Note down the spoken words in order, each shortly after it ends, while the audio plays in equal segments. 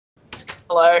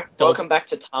Hello, welcome back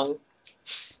to Tongue.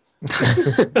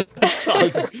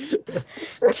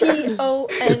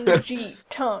 T-O-N-G,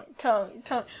 tongue.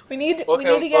 We need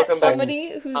to get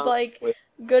somebody who's like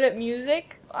good at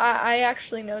music. I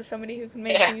actually know somebody who can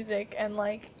make music, and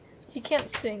like he can't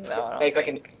sing though. I don't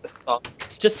think.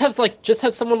 Just have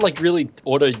someone like really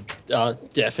auto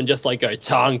deaf and just like go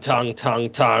tongue.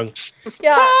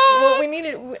 Yeah, well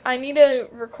I need to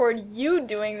record you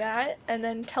doing that and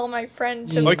then tell my friend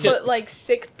to put like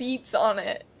sick beats on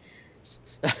it.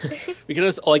 We can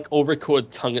just like all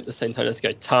record tongue at the same time. Just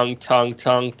go tongue.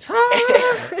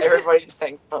 Everybody just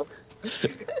saying tongue.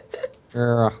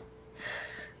 Right.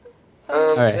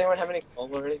 Does anyone have any coal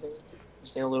or anything?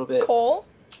 Just need a little bit. Coal?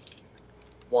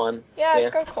 One. Yeah,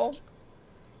 I've got coal.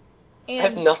 And I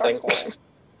have nothing.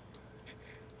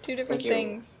 Two different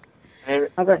things. I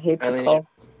got heaps of coal.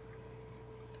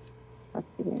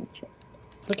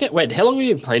 Okay, wait, how long have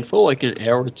you been playing for? Like an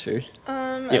hour or two?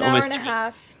 An hour and a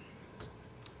half.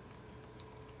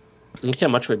 Look how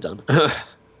much we've done.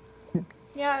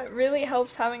 Yeah, it really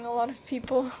helps having a lot of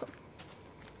people.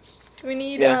 Do we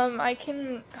need, I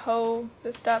can hoe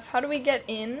the stuff. How do we get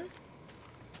in?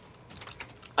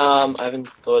 I haven't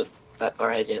thought that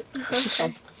far ahead yet.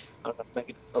 Okay.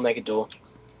 I'll make a door.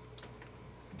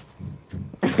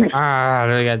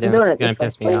 Goddamn, this is gonna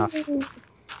piss me off.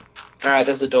 Alright,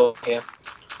 there's a door here.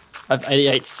 I have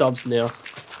 88 subs now.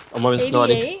 I'm almost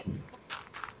 90.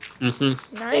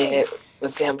 Nice.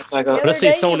 Let's see how much I got. I want to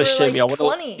see someone to share like me. I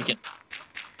want to stick it.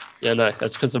 Yeah, no,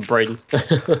 that's because of Braden.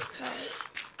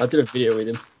 Nice. I did a video with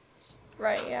him.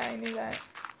 Right, yeah, I knew that.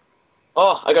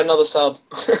 Oh, I got another sub.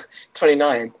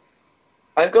 29.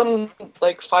 I've gotten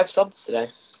like 5 subs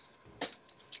today.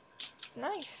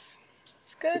 Nice.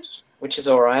 It's good. Which is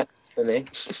alright for me.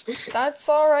 That's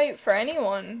alright for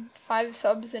anyone. 5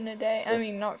 subs in a day. I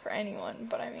mean, not for anyone,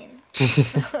 but I mean...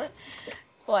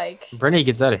 like... Brittany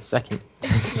gets that a second.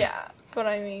 Yeah, but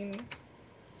I mean...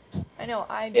 I know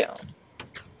I don't.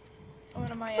 What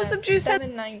am I at?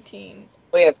 719.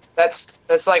 Well, yeah, that's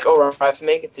like alright for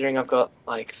me, considering I've got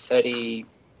like 30...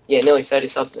 Yeah, nearly 30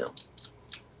 subs now.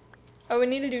 Oh, we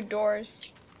need to do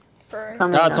doors. For...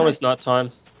 No, it's almost night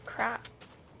time. Crap.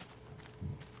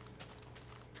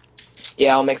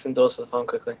 Yeah, I'll make some doors for the farm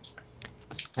quickly.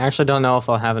 I actually don't know if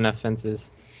I'll have enough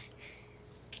fences.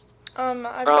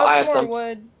 I've got some more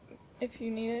wood, if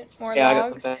you need it. More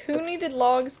logs. Who needed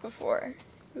logs before?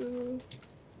 Who...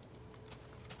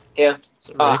 Yeah.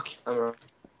 So Rick. I'm right.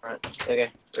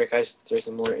 Okay, Rick, I just threw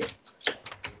some more at you.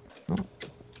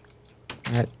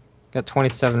 Alright, got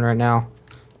 27 right now.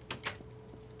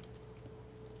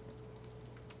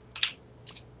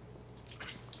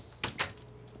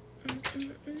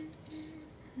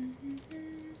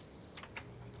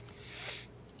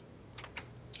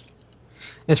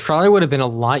 This probably would have been a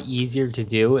lot easier to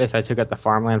do if I took out the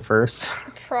farmland first.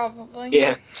 Probably.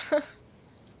 Yeah. But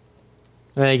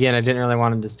then again, I didn't really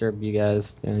want to disturb you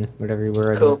guys and whatever you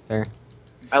were out there.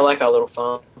 I like our little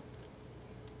farm.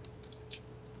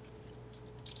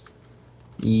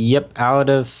 Yep, out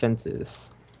of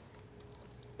fences.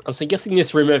 I was guessing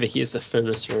this room over here is the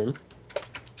furnace room.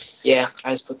 Yeah,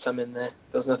 I just put some in there.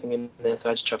 There was nothing in there, so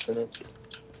I just chucked some in.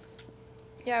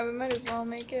 Yeah, we might as well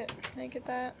make it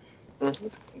that. Mm-hmm.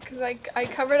 Because I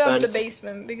covered up the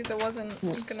basement because it wasn't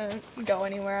gonna go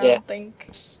anywhere, I don't think.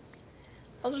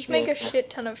 I'll just make a shit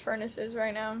ton of furnaces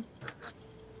right now.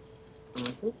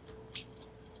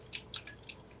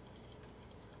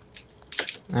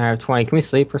 I have 20. Can we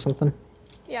sleep or something?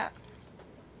 Yeah.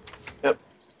 Yep.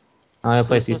 I'm gonna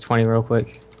place these 20 real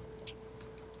quick.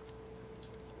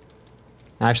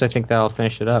 I actually think that'll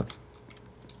finish it up.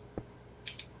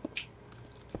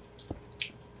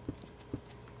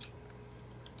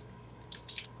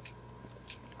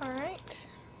 Alright.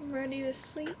 I'm ready to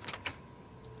sleep.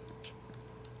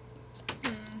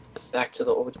 Back to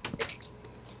the order.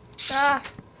 Ah!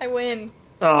 I win.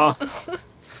 Oh. I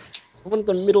want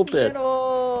the middle bit.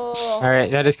 Alright,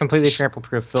 that is completely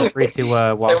trample-proof. Feel free to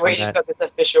walk on So we just got this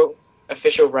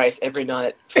official race every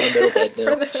night for the middle bed now.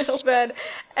 For the middle bed.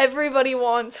 Everybody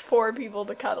wants 4 people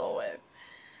to cuddle with.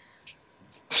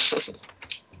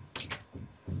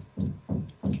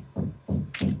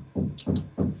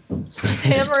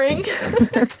 Hammering.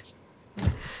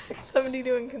 Somebody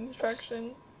doing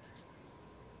construction.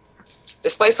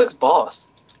 This place looks boss.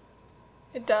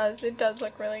 It does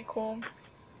look really cool.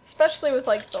 Especially with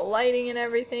like the lighting and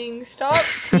everything. Stop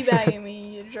teabagging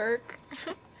me, you jerk.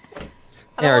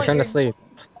 Yeah, we're trying to sleep.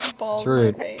 Balls in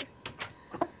my face.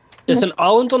 There's an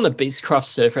island on the Beastcraft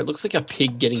server. It looks like a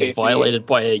pig getting violated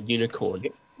by a unicorn.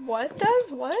 What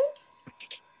does? What?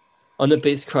 on the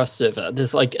Beastcraft server,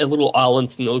 there's like a little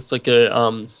island thing that looks like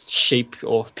a sheep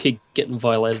or pig getting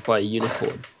violated by a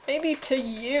unicorn. Maybe to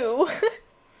you.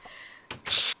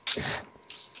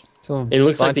 So It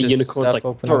looks like the unicorn's like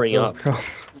throwing up.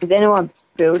 Is anyone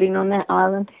building on that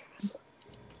island?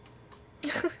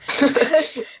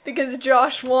 Because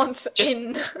Josh wants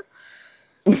in.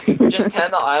 Just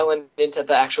turn the island into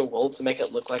the actual wall to make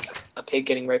it look like a pig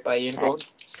getting raped by a unicorn.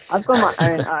 I've got my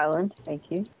own island,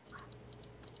 thank you.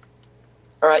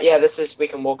 Alright, yeah, we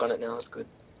can walk on it now, that's good.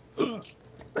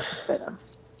 Better.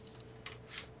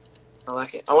 I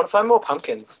like it. I want to find more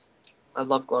pumpkins. I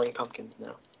love glowing pumpkins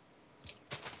now.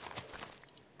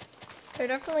 They're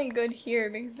definitely good here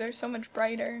because they're so much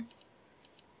brighter.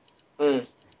 Mm.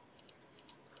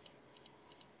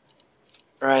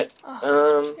 Right.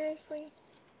 Oh, seriously?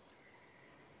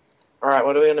 Alright,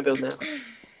 what are we gonna build now?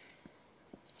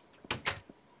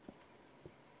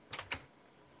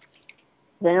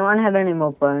 Does anyone have any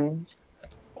more bones?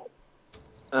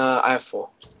 I have 4.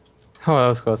 Oh, that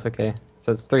was close. Okay,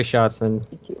 so it's 3 shots and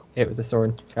hit with the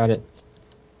sword. Got it.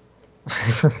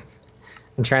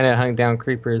 I'm trying to hunt down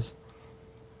creepers.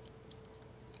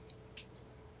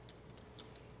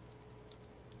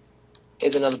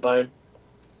 Here's another bone.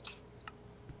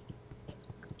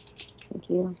 Thank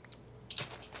you.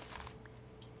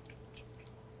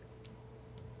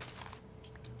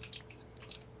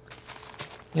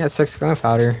 Yeah, 6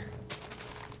 gunpowder.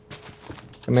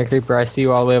 Come here, creeper. I see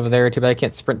you all the way over there. Too bad I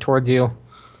can't sprint towards you.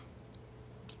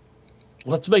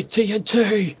 Let's make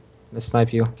TNT! Let's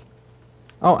snipe you.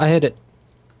 Oh, I hit it.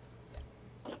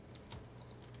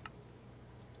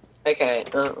 Okay,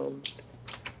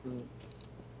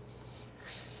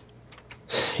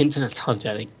 Internet's hunt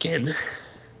out again.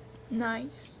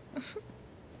 Nice.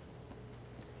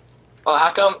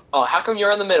 how come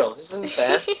you're in the middle? This isn't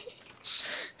fair.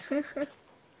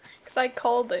 Because I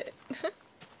called it.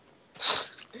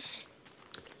 Because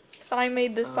I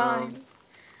made the signs.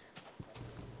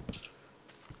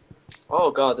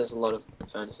 Oh god, there's a lot of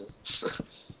furnaces.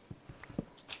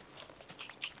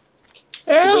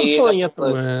 Yeah, Did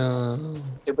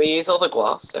we use all the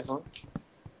glass so far?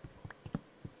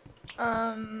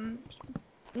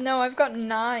 No, I've got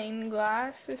 9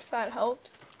 glass, if that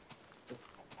helps.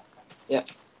 Yep.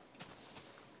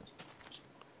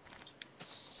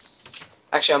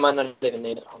 Actually, I might not even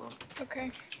need it. Hold on.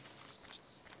 Okay.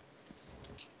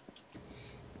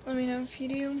 Let me know if you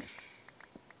do.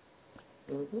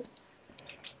 Mm-hmm.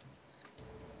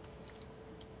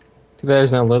 Too bad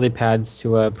there's no lily pads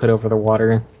to put over the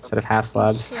water instead of half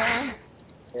slabs. Yeah.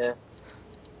 Yeah.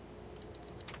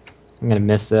 I'm gonna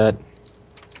miss that.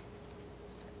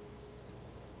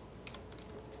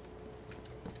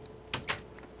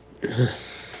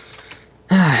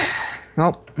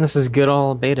 Well, this is good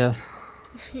old beta.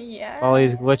 Yeah. All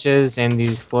these glitches and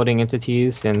these floating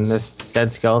entities and this dead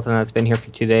skeleton that's been here for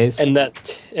 2 days. And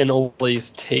all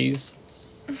these T's.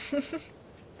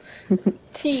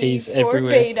 T's for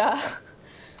everywhere. beta.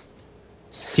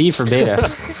 T for beta.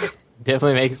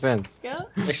 Definitely makes sense. Yeah.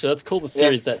 Actually, let's call the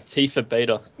series that T for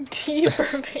beta. T for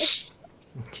beta.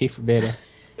 T for beta.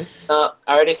 I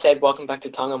already said welcome back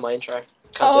to T.O.N.G.U.E on my intro.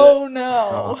 Oh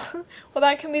no. Well,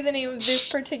 that can be the name of this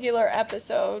particular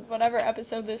episode, whatever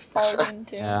episode this falls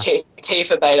into. Yeah. T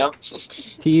for beta.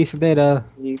 T for beta.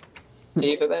 T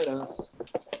for beta.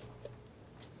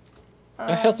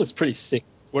 Our house looks pretty sick.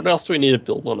 What else do we need to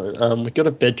build on it? We got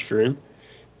a bedroom.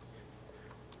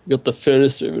 We got the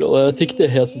furnace room and all that. I think the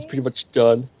house is pretty much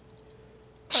done.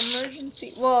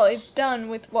 Emergency. Well, it's done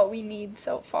with what we need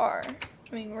so far.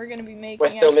 I mean, we're gonna be making.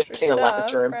 We're still extra missing a lapis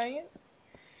stuff, room. right?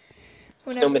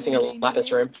 Still missing a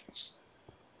lapis room.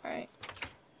 Alright.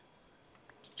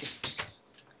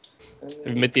 Have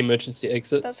you made the emergency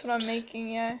exit? That's what I'm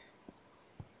making, yeah.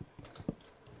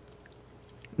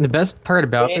 The best part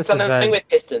about this is that with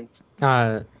pistons.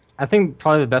 I think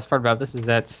probably the best part about this is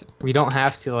that we don't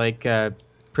have to like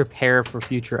prepare for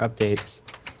future updates.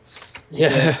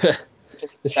 Yeah.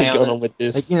 Let's keep going on with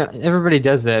this. Like, you know, everybody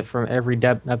does that from every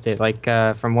update. Like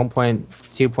from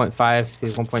 1.2.5 to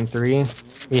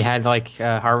 1.3, we had like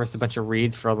harvest a bunch of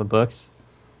reeds for all the books.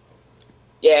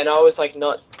 Yeah, and I was like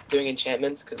not doing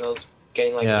enchantments because I was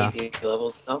getting like easy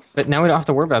levels and stuff. But now we don't have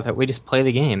to worry about that. We just play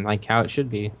the game like how it should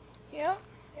be. Yeah.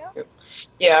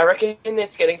 Yeah, I reckon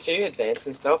it's getting too advanced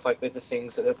and stuff, like with the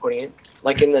things that they're putting in.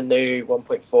 Like in the new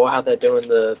 1.4, how they're doing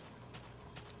the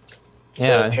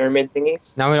pyramid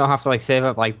thingies. Now we don't have to like save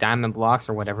up like diamond blocks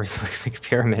or whatever so we can make a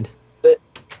pyramid. But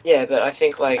I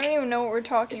think like I don't even know what we're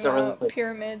talking about. Really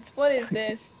pyramids. What is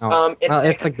this?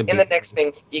 It's like the in the next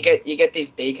thing you get these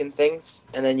beacon things,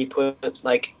 and then you put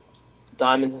like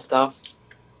diamonds and stuff,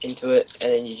 into it,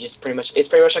 and then you just it's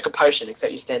pretty much like a potion,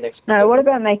 except you stand next to No, it. what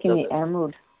about making Does the it?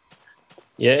 emerald?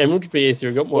 Yeah, emerald would be easier.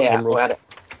 We've got more Yeah, emeralds. we'll add it.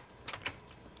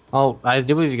 Oh, I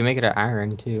do believe you can make it out of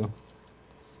iron too.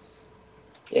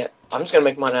 Yeah, I'm just gonna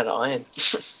make mine out of iron.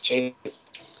 Gee.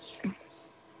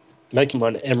 Making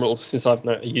mine emeralds since I've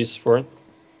no use for it.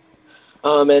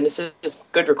 Oh man, this is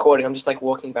good recording. I'm just like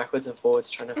walking backwards and forwards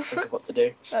trying to think of what to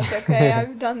do. That's okay.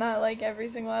 I've done that like every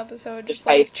single episode. Just Just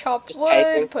like chop just wood,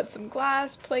 pacing. put some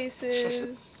glass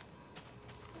places.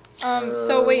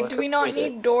 So wait, do we not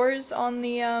need doors on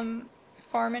the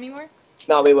farm anymore?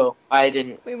 No, we will. I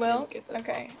didn't. We will? Didn't get that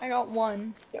Okay, I got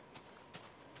one. Yep.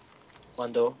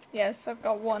 One door. Yes, I've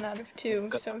got 1 out of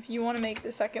 2. So if you want to make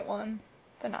the second one,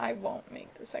 then I won't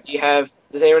make the second You have.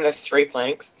 Does anyone have 3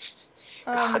 planks?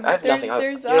 one. I have nothing.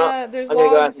 There's You know what? there's I'm gonna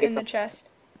go out logs and get in the them. chest.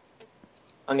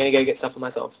 I'm gonna go get stuff for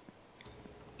myself.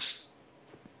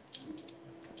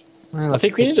 I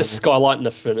think we need a skylight in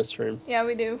the furnace room. Yeah,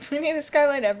 we do. We need a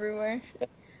skylight everywhere.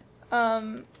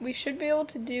 We should be able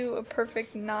to do a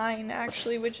perfect 9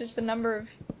 actually, which is the number of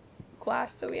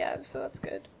glass that we have, so that's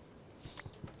good.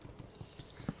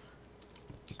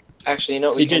 Actually, you know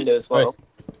what we can do as well?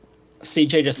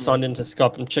 CJ just signed into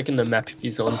Skype. I'm checking the map if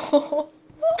he's on.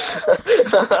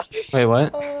 Wait,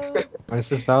 what? Oh, What is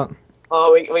this about?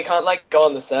 Oh, we can't like go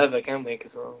on the server, can we?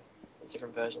 Because we're all in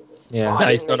different versions. Yeah. Oh, No,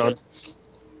 I he's didn't not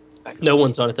on. know No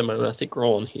one's on at the moment. I think we're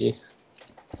all on here.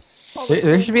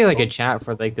 There should be like a chat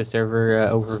for like the server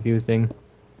overview thing,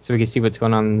 so we can see what's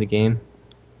going on in the game.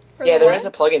 for Yeah, the there what? is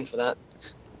a plugin for that.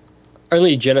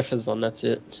 Only Jennifer's on. That's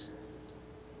it.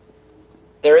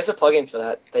 There is a plugin for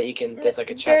that you can. There's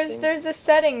like a chat thing. There's a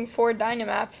setting for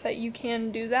Dynamap that you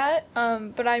can do that.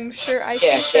 But I'm sure I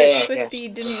Yeah, think yeah, that Swifty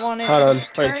didn't want to Hold on, turn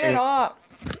phone's it ringing. off.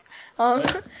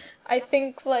 I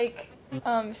think like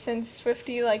since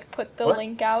Swifty like put the What?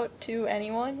 link out to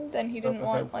anyone, then he didn't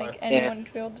want like anyone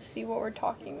to be able to see what we're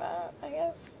talking about. I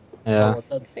guess Yeah.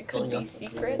 because it could be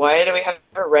secret. Why do we have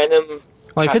a random?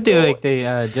 Well, I could do trapdoor? like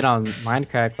they did on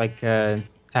Minecraft, like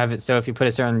have it so if you put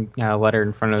a certain letter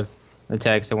in front of the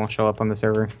text, it won't show up on the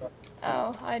server.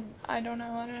 Oh, I don't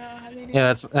know. I don't know how they do.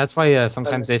 Yeah, that's why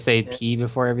sometimes they say P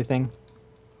before everything.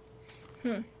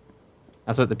 Hmm.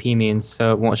 That's what the P means,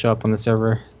 so it won't show up on the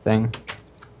server thing.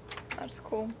 That's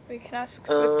cool. We can ask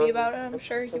Swifty about it. I'm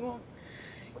sure he won't.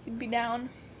 He'd be down.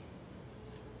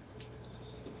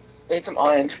 I need some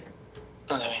iron.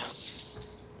 Oh, there we are.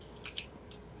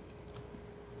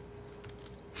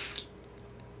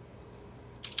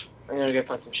 I'm gonna go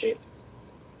find some sheep.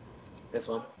 This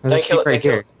one. There's a Don't kill sheep it. right Don't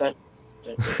kill here. it.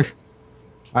 Don't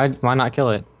kill it. Why not kill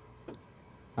it?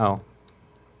 Oh.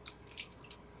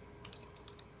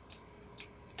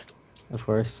 Of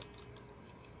course.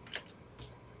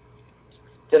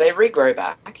 Do they regrow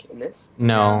back in this?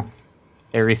 No.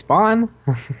 They respawn?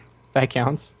 That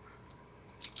counts.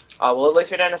 Oh well, at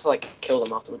least we don't have to like kill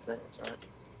them afterwards. Then it's alright.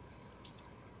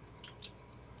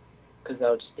 Because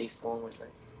they'll just despawn, won't they?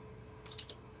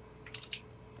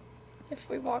 If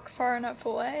we walk far enough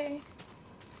away.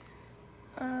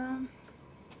 You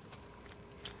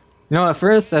know, at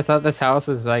first I thought this house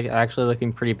was like actually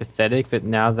looking pretty pathetic, but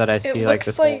now that I see like looks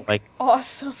this like whole like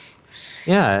awesome.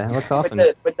 yeah, it looks awesome.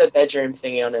 With the bedroom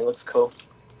thingy on it, looks cool.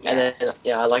 And then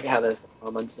yeah, I like how there's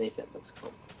underneath it. Looks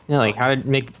cool. Yeah, like how to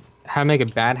make a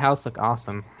bad house look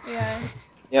awesome. Yeah.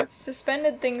 Yep.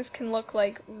 Suspended things can look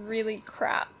like really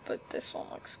crap, but this one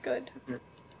looks good.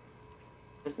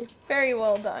 Mhm. Very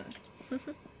well done.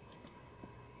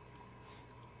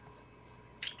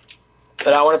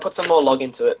 But I want to put some more log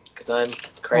into it because I'm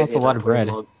crazy. a lot about of putting bread.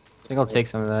 Logs. I think I'll take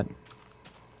some of that.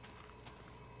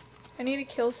 I need to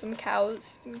kill some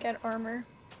cows and get armor.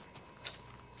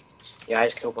 Yeah, I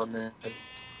just killed one there.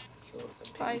 Killing some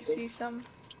I piggy see pigs. some.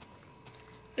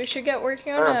 We should get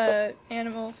working on a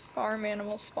animal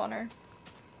spawner.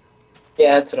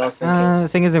 Yeah, that's what I was thinking. The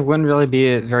thing is, it wouldn't really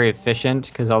be very efficient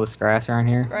because all this grass around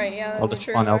here. Right, yeah, I'll that's just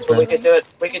true. spawn But elsewhere. we could do it.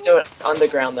 We could do it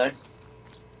underground though.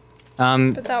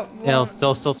 But that It'll won't-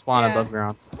 still spawn yeah. above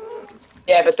ground.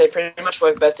 Yeah, but they pretty much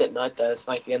work best at night though. It's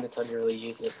like the only time you really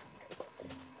use it.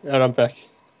 And I'm back.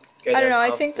 Just go I don't know. down I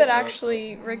paths think to that night.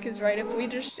 actually Rick is right. If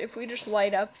we just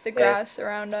light up the grass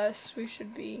around us, we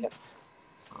should be.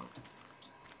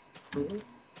 Mhm.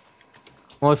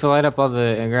 Well, if we light up all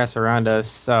the grass around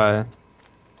us, no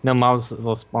mobs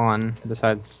will spawn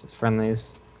besides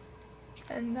friendlies.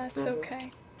 And that's Mhm.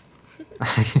 okay.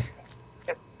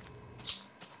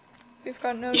 We've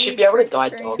got no. You should need be able for to die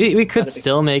experience. dogs. we could That'd be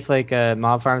still make like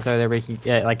mob farms out there where you can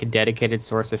get like a dedicated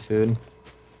source of food.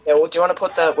 Yeah, well, do you want to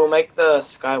put that? We'll make the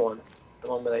sky one, the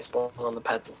one where they spawn on the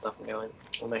pads and stuff and go in.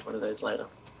 We'll make one of those later.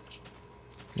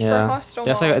 For Yeah. hostile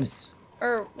Definitely- mobs.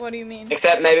 Or what do you mean?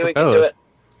 Except maybe we could do it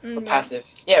for Yeah. passive.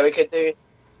 Yeah, we could do.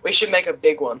 We should make a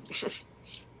big one.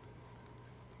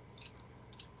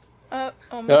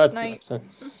 Almost night.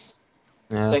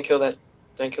 Yeah. Don't kill that.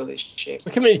 Don't kill this sheep.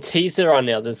 Look how many T's there are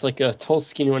now. There's like a tall,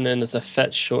 skinny one, and there's a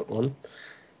fat, short one. And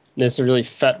there's a really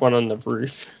fat one on the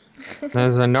roof.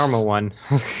 There's a normal one.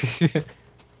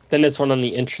 Then there's one on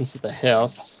the entrance of the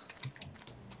house.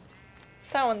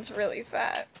 That one's really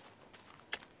fat.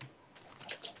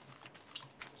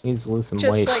 Needs to lose some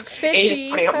Just weight. like fishy. He's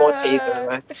putting up more T's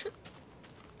anyway.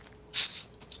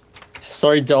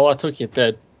 Sorry, doll, I took your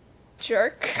bed.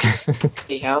 Jerk.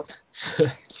 Tea house.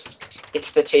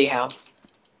 It's the tea house.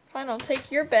 Fine, I'll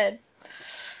take your bed.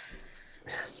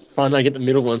 Fine, I get the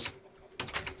middle one.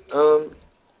 I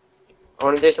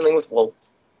want to do something with wool.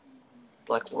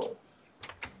 Black wool.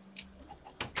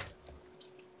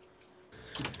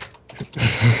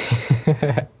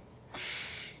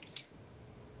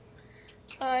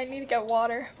 I need to get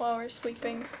water while we're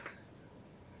sleeping.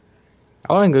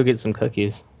 I want to go get some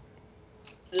cookies.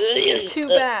 Too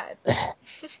bad.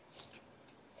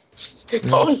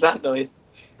 What was that noise?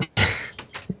 I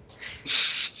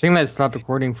think I might stop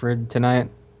recording for tonight.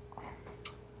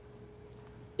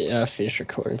 Yeah, I finished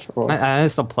recording for a while. I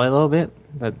still play a little bit,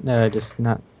 but just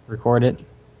not record it.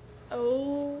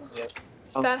 Oh, Yeah.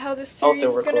 is that how this I'll series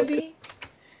still is gonna record be?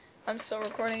 I'm still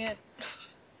recording it.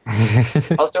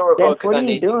 I'll still record because what I are you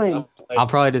need doing? things to upload. I'll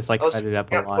probably just like I'll cut it up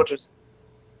a yeah, lot.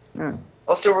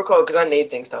 I'll still record because I need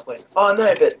things to upload. Oh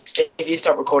no, but if you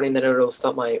stop recording, then it'll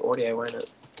stop my audio, won't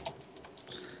it?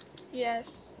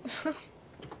 Yes.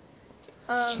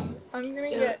 I'm gonna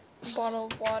get a bottle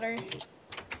of water.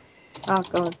 Oh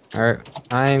god. Alright,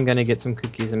 I'm gonna get some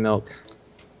cookies and milk.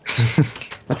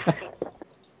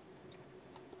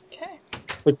 Okay.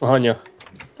 Look behind you.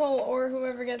 Oh, or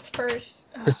whoever gets first.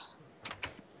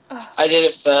 I did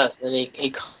it first, and he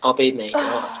copied me.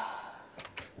 God.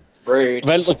 Rude. I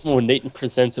made it look more neat and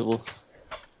presentable.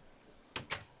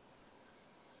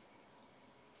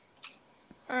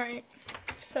 Alright,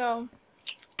 so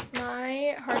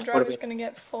my hard What drive do we- is gonna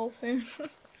get full soon.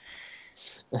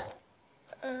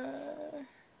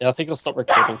 Yeah, I think I'll stop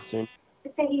recording soon.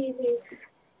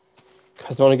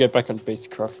 Because I want to go back on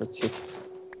Beastcraft for a tip.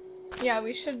 Yeah,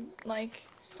 we should, like,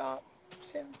 stop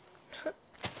soon.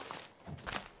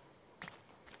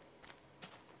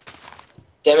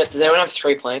 Damn it! Does anyone have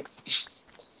 3 planks?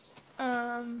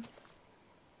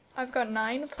 I've got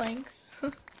 9 planks.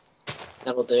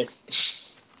 That'll do.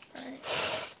 Alright.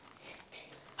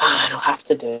 It'll have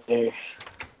to do.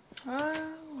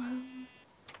 Oh, well.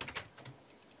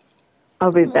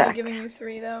 I'll be I'm only back. giving you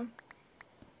 3, though.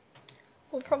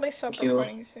 We'll probably stop Thank you.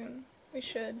 recording soon. We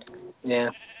should. Yeah.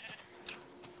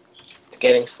 It's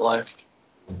getting slow.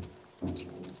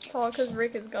 It's all because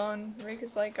Rick is gone. Rick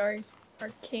is like our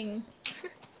king.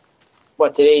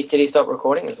 What did he stop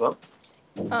recording as well?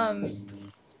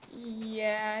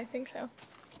 Yeah, I think so.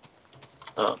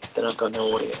 Oh, then I've got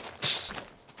no audio.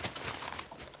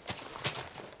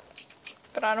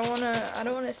 But I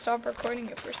don't wanna stop recording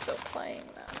if we're still playing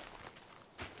though.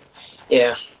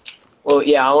 Yeah. Well,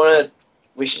 yeah.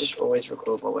 We should just always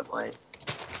record while we're playing.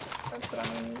 That's what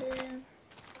I'm gonna do, yeah.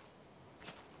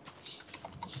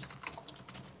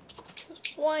 'Cause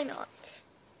why not?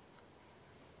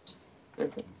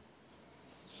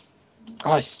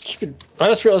 Oh, stupid. I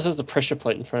just realized there's a pressure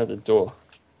plate in front of the door.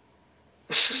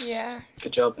 Yeah.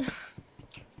 Good job.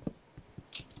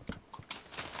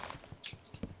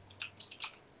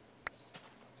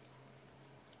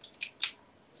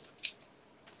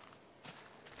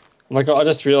 Like, I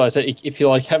just realized that if you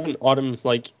like have an item,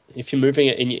 like if you're moving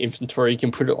it in your inventory, you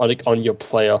can put it like on your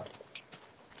player,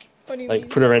 What do you like mean?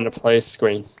 put it around the player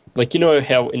screen. Like, you know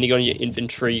how when you go on your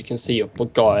inventory, you can see your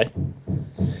guy.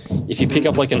 If you pick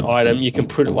up like an item, you can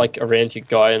put it like around your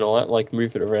guy and all that, like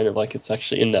move it around it like it's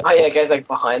actually in that Oh yeah, it box. goes like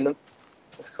behind them.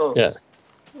 That's cool. Yeah.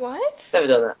 What? Never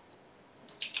done that.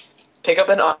 Pick up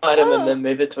an item Oh. and then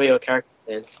move it to where your character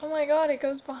stands. Oh my god, it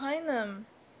goes behind them.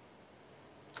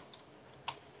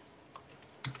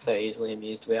 So easily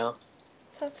amused we are.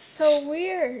 That's so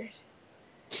weird.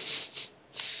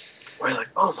 We're like,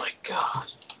 oh my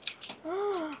god.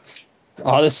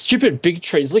 Oh, the stupid big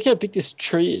trees. Look how big this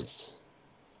tree is.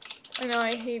 I know,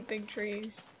 I hate big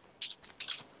trees.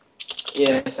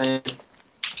 Yeah, same.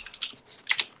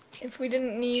 If we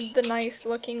didn't need the nice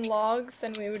looking logs,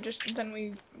 then we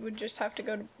would just have to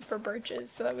go for birches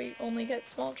so that we only get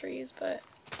small trees, but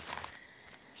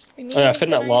we need Oh, yeah, I the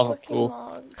found that nice lava looking pool.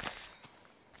 logs.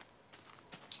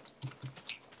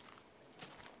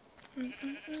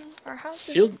 Our house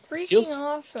is freaking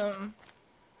awesome.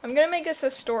 I'm gonna make us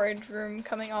a storage room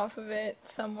coming off of it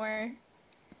somewhere.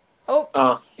 Oh.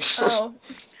 Oh. Oh.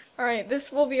 Alright,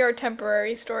 this will be our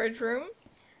temporary storage room.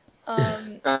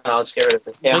 I'll just get rid of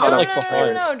it. Yeah, Make hold it on. like no,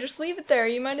 behind. no, just leave it there.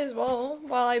 You might as well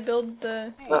while I build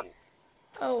the...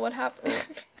 Oh, what happened?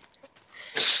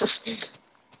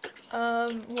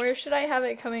 Where should I have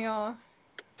it coming off?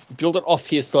 Build it off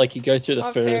here so like you go through the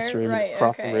Off furnace there? room, Right,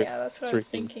 crafting okay, room. yeah, that's what I was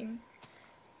thinking.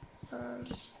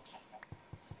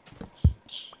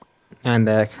 I'm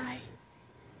back. Hi.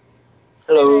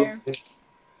 Hello. There.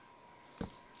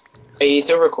 Are you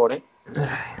still recording?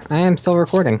 I am still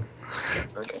recording.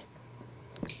 Okay.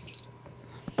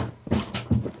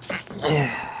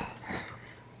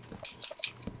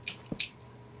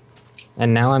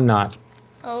 And now I'm not.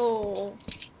 Oh.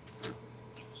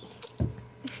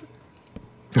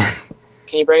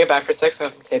 Can you bring it back for a sec so I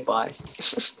can say bye?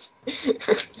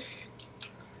 Because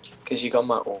you got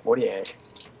my audio.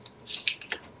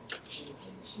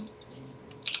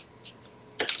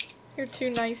 You're too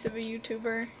nice of a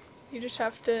YouTuber. You just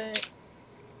have to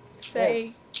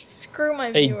say, screw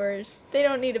my Hey. viewers. They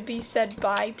don't need to be said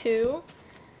bye to.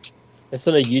 It's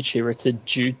not a YouTuber, it's a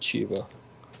YouTuber.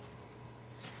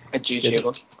 A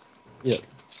YouTuber. Yeah.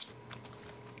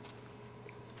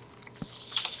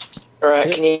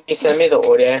 Alright, can you send me the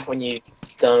audio when you're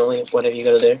done with whatever you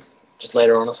gotta do? Just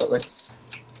later on or something.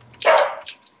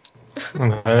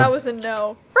 Okay. That was a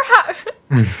no.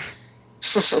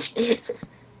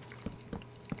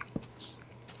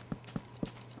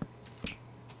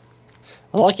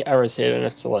 I like arrows here, I don't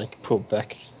have to like pull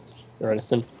back or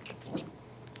anything.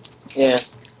 Yeah.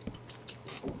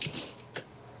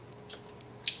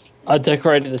 I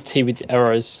decorated the tea with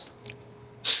arrows.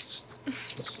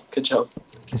 Good job.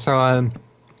 So,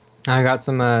 I got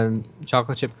some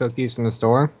chocolate chip cookies from the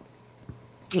store.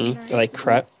 Nice. Are they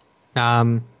crap?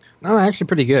 No, they're actually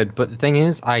pretty good. But the thing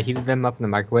is, I heated them up in the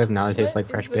microwave. Now they taste What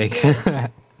like fresh is with baked. this?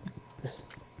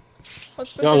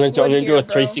 What's with No, I'm this gonna wood do a here,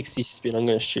 bro? 360 spin. I'm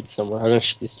gonna shoot somewhere. I'm gonna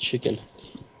shoot this chicken.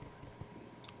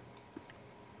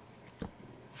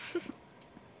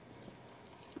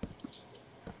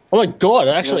 Oh my god!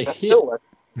 I actually That's hit. still work.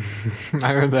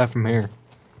 I heard that from here.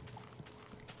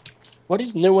 Why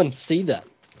did no one see that?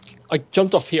 I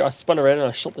jumped off here. I spun around and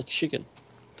I shot the chicken.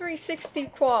 360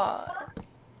 quad.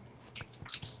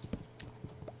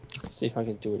 Let's see if I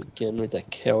can do it again with that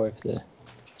cow over there.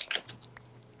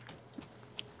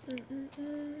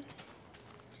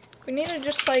 We need to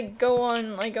just like go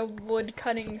on like a wood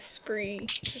cutting spree.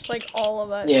 Just like all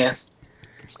of us. Yeah.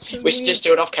 'Cause We should just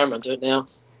do it off camera. Do it now.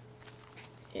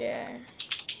 Yeah.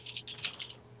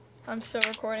 I'm still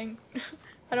recording.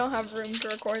 I don't have room to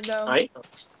record though. Alright.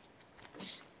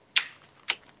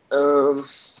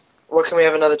 What can we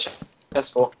have another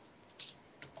chest for?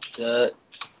 Dirt.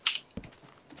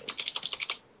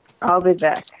 I'll be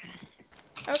back.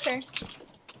 Okay.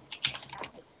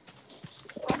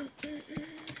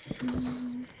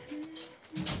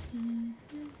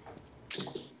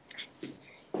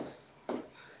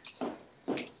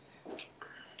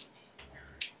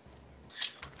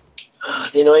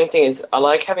 The annoying thing is, I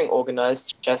like having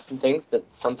organized chests and things, but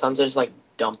sometimes I just like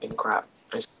dumping crap.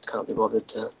 I just can't be bothered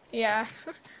to. Yeah.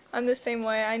 I'm the same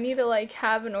way. I need to like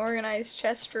have an organized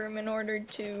chest room in order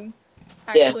to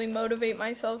actually motivate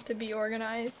myself to be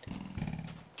organized.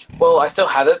 Well, I still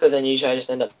have it, but then usually I just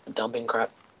end up dumping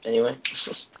crap anyway.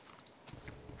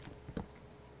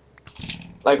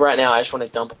 Like right now, I just want to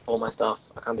dump all my stuff.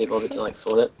 I can't be bothered to like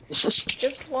sort it.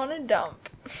 Just want to dump.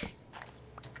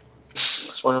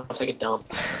 Just want to take a dump.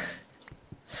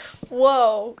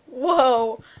 Whoa,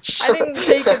 whoa. I didn't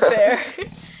take it there.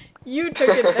 You took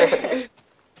it there.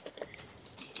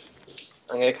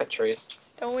 I'm gonna cut trees.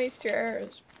 Don't waste your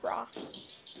arrows, raw.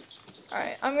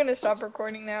 Alright, I'm gonna stop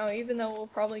recording now, even though we'll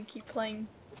probably keep playing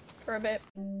for a bit.